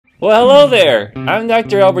Well, hello there. I'm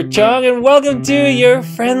Dr. Albert Chung, and welcome to your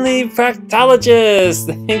friendly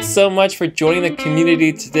proctologist. Thanks so much for joining the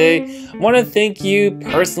community today. I want to thank you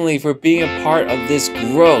personally for being a part of this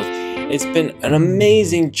growth. It's been an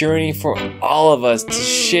amazing journey for all of us to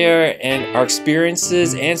share and our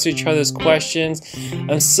experiences, answer each other's questions.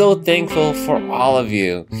 I'm so thankful for all of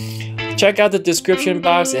you. Check out the description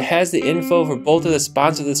box. It has the info for both of the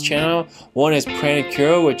sponsors of this channel. One is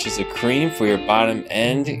Pranicura, which is a cream for your bottom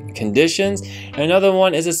end conditions. And another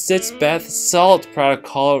one is a sitz bath salt product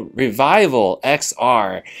called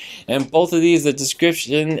ReVIVOL-XR. And both of these, the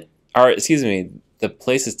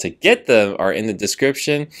places to get them are in the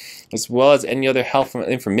description, as well as any other helpful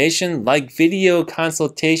information like video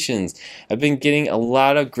consultations. I've been getting a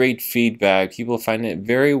lot of great feedback. People find it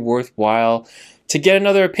very worthwhile to get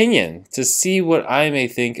another opinion, to see what I may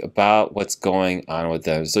think about what's going on with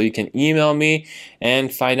them. So you can email me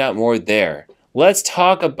and find out more there. Let's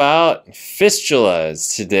talk about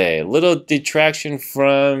fistulas today. A little detraction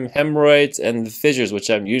from hemorrhoids and the fissures, which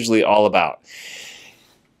I'm usually all about.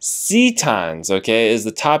 Setons, okay, is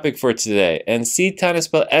the topic for today. And seton is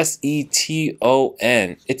spelled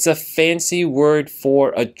S-E-T-O-N. It's a fancy word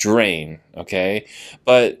for a drain, okay?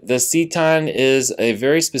 But the seton is a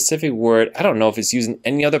very specific word. I don't know if it's used in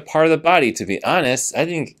any other part of the body, to be honest. I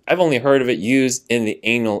think I've only heard of it used in the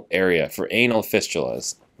anal area for anal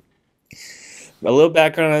fistulas. A little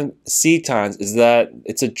background on setons is that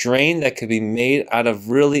it's a drain that could be made out of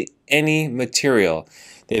really any material.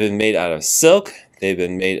 They've been made out of silk. They've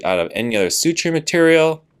been made out of any other suture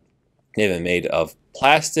material. They've been made of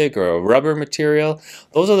plastic or a rubber material.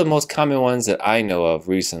 Those are the most common ones that I know of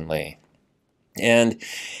recently. And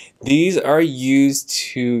these are used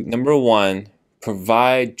to, number one,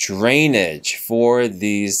 provide drainage for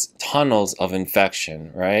these tunnels of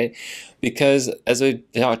infection, right? Because as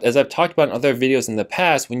I've talked about in other videos in the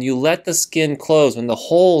past, when you let the skin close, when the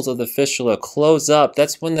holes of the fistula close up,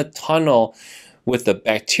 that's when the tunnel with the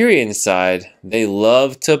bacteria inside, they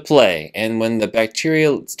love to play. And when the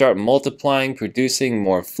bacteria start multiplying, producing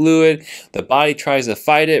more fluid, the body tries to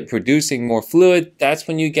fight it, producing more fluid. That's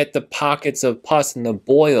when you get the pockets of pus and the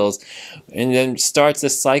boils, and then starts a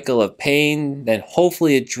cycle of pain. Then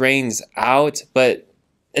hopefully it drains out, but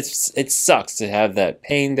it sucks to have that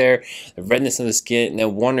pain there, the redness of the skin, and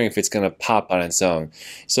then wondering if it's going to pop on its own.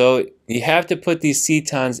 So you have to put these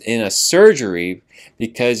setons in a surgery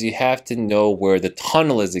because you have to know where the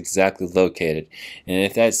tunnel is exactly located. And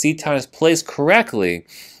if that seton is placed correctly,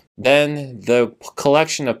 then the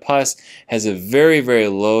collection of pus has a very, very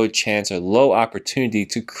low chance or low opportunity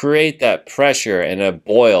to create that pressure and a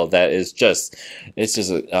boil that is just, it's just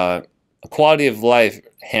a quality of life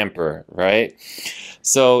hamper, right?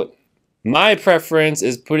 So my preference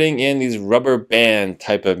is putting in these rubber band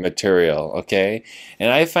type of material, okay?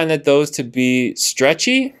 And I find that those to be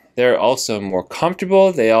stretchy. They're also more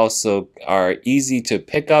comfortable. They also are easy to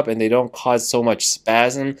pick up, and they don't cause so much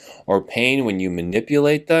spasm or pain when you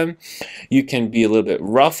manipulate them. You can be a little bit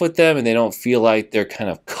rough with them, and they don't feel like they're kind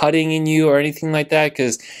of cutting in you or anything like that,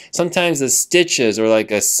 because sometimes the stitches or like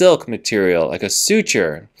a silk material, like a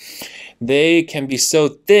suture, they can be so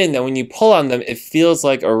thin that when you pull on them, it feels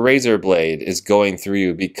like a razor blade is going through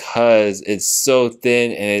you because it's so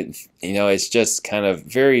thin, and it's just kind of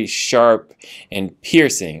very sharp and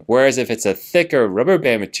piercing. Whereas if it's a thicker rubber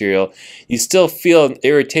band material, you still feel an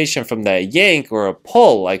irritation from that yank or a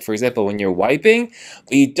pull, like for example when you're wiping,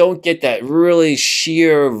 but you don't get that really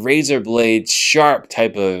sheer razor blade sharp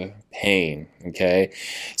type of pain. Okay,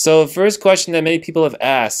 so the first question that many people have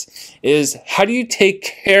asked is, how do you take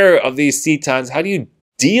care of these setons? How do you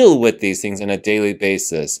deal with these things on a daily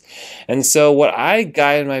basis? And so what I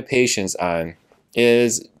guide my patients on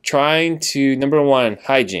is trying to, number one,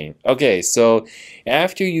 hygiene. Okay, so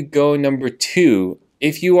after you go, number two,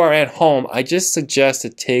 if you are at home, I just suggest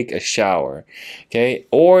to take a shower, okay?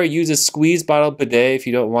 Or use a squeeze bottle bidet if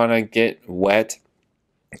you don't want to get wet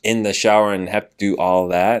in the shower and have to do all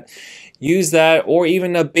that. Use that, or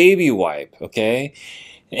even a baby wipe, okay?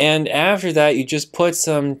 And after that, you just put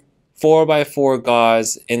some 4x4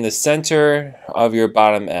 gauze in the center of your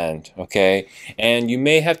bottom end, okay? And you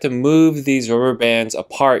may have to move these rubber bands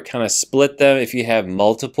apart, kind of split them if you have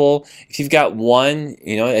multiple. If you've got one,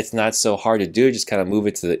 it's not so hard to do. Just kind of move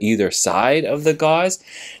it to either side of the gauze.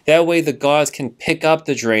 That way the gauze can pick up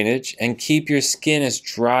the drainage and keep your skin as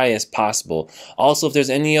dry as possible. Also, if there's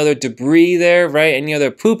any other debris there, right, any other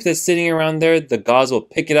poop that's sitting around there, the gauze will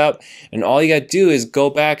pick it up, and all you gotta do is go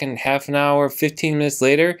back in half an hour, 15 minutes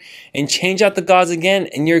later, and change out the gauze again,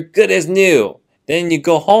 and you're good as new. Then you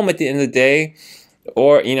go home at the end of the day,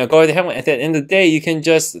 Or, you know, go to the hemorrhoid. At the end of the day, you can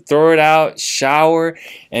just throw it out, shower,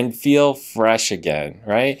 and feel fresh again,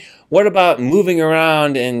 right? What about moving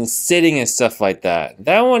around and sitting and stuff like that?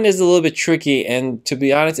 That one is a little bit tricky, and to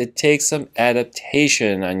be honest, it takes some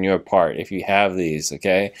adaptation on your part if you have these,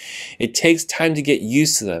 okay? It takes time to get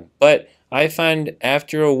used to them, but I find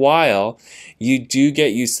after a while, you do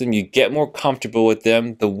get used to them, you get more comfortable with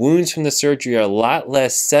them. The wounds from the surgery are a lot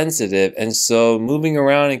less sensitive, and so moving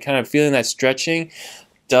around and kind of feeling that stretching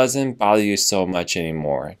doesn't bother you so much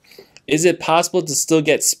anymore. Is it possible to still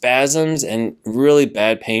get spasms and really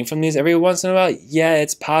bad pain from these every once in a while? Yeah,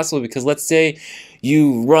 it's possible, because let's say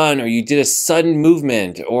you run or you did a sudden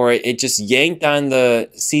movement or it just yanked on the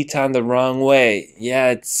seton the wrong way. Yeah,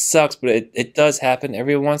 it sucks, but it does happen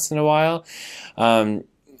every once in a while. And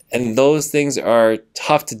those things are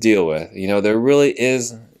tough to deal with. You know, there really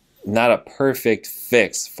is not a perfect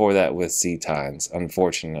fix for that with setons,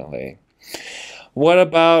 unfortunately. What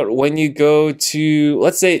about when you go to,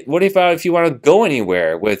 let's say, what if you want to go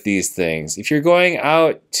anywhere with these things? If you're going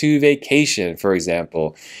out to vacation, for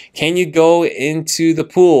example, can you go into the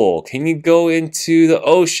pool? Can you go into the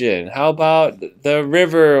ocean? How about the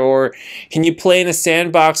river? Or can you play in a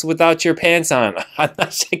sandbox without your pants on? I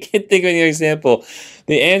can't think of any example.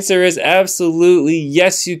 The answer is absolutely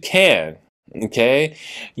yes, you can. Okay?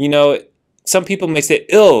 You know, some people may say,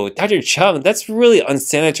 ew, Dr. Chung, that's really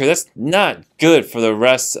unsanitary. That's not good for the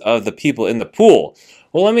rest of the people in the pool.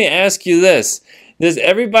 Well, let me ask you this. Does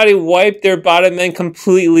everybody wipe their bottom end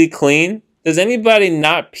completely clean? Does anybody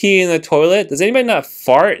not pee in the toilet? Does anybody not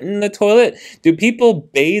fart in the toilet? Do people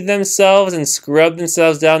bathe themselves and scrub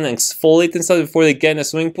themselves down and exfoliate themselves before they get in a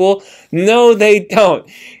swimming pool? No, they don't.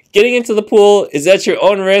 Getting into the pool is at your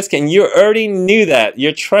own risk, and you already knew that.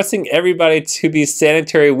 You're trusting everybody to be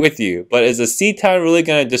sanitary with you. But is a seton really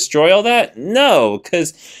going to destroy all that? No,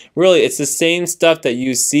 because really it's the same stuff that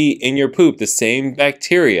you see in your poop, the same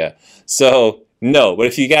bacteria. So no, but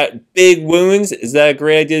if you got big wounds, is that a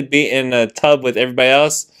great idea to be in a tub with everybody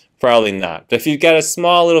else? Probably not. But if you've got a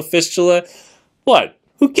small little fistula, what?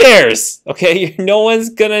 Who cares? Okay, no one's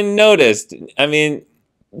going to notice. I mean,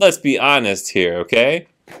 let's be honest here, okay?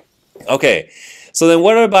 Okay, so then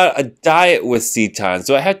what about a diet with setons?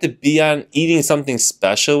 Do I have to be on eating something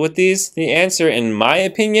special with these? The answer, in my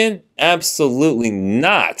opinion, absolutely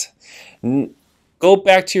not. Go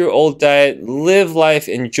back to your old diet, live life,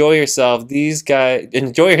 enjoy yourself.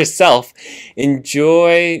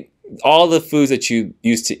 Enjoy all the foods that you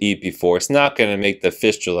used to eat before. It's not going to make the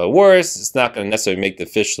fistula worse. It's not going to necessarily make the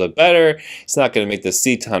fistula better. It's not going to make the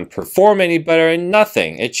seton perform any better, and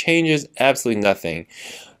nothing. It changes absolutely nothing.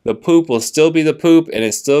 The poop will still be the poop, and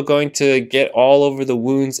it's still going to get all over the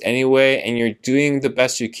wounds anyway, and you're doing the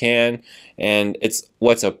best you can, and it's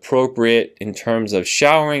what's appropriate in terms of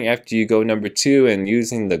showering after you go number 2 and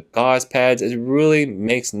using the gauze pads. It really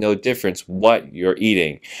makes no difference what you're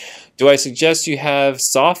eating. Do I suggest you have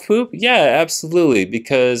soft poop? Yeah, absolutely,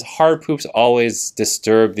 because hard poops always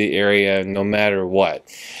disturb the area no matter what.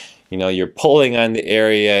 You know, you're pulling on the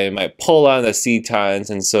area, it might pull on the setons,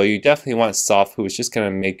 and so you definitely want soft poop. It's just going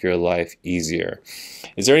to make your life easier.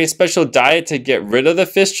 Is there any special diet to get rid of the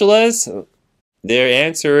fistulas? Their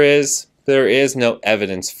answer is there is no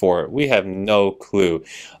evidence for it. We have no clue.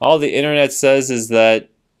 All the internet says is that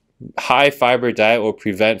high fiber diet will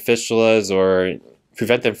prevent fistulas or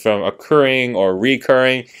prevent them from occurring or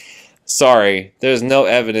recurring. Sorry, there's no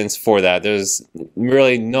evidence for that. There's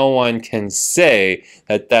really no one can say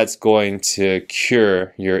that that's going to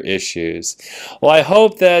cure your issues. Well, I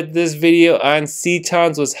hope that this video on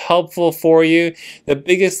setons was helpful for you. The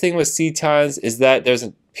biggest thing with setons is that there's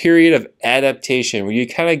a period of adaptation where you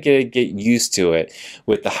kind of get used to it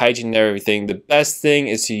with the hygiene and everything. The best thing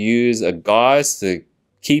is to use a gauze to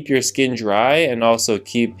keep your skin dry and also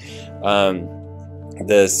keep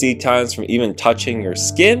the setons from even touching your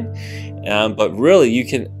skin. But really, you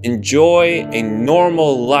can enjoy a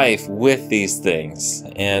normal life with these things.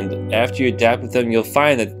 And after you adapt with them, you'll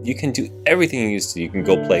find that you can do everything you used to. You can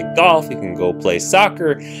go play golf, you can go play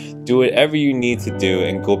soccer, do whatever you need to do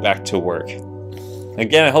and go back to work.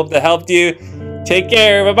 Again, I hope that helped you. Take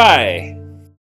care. Bye-bye.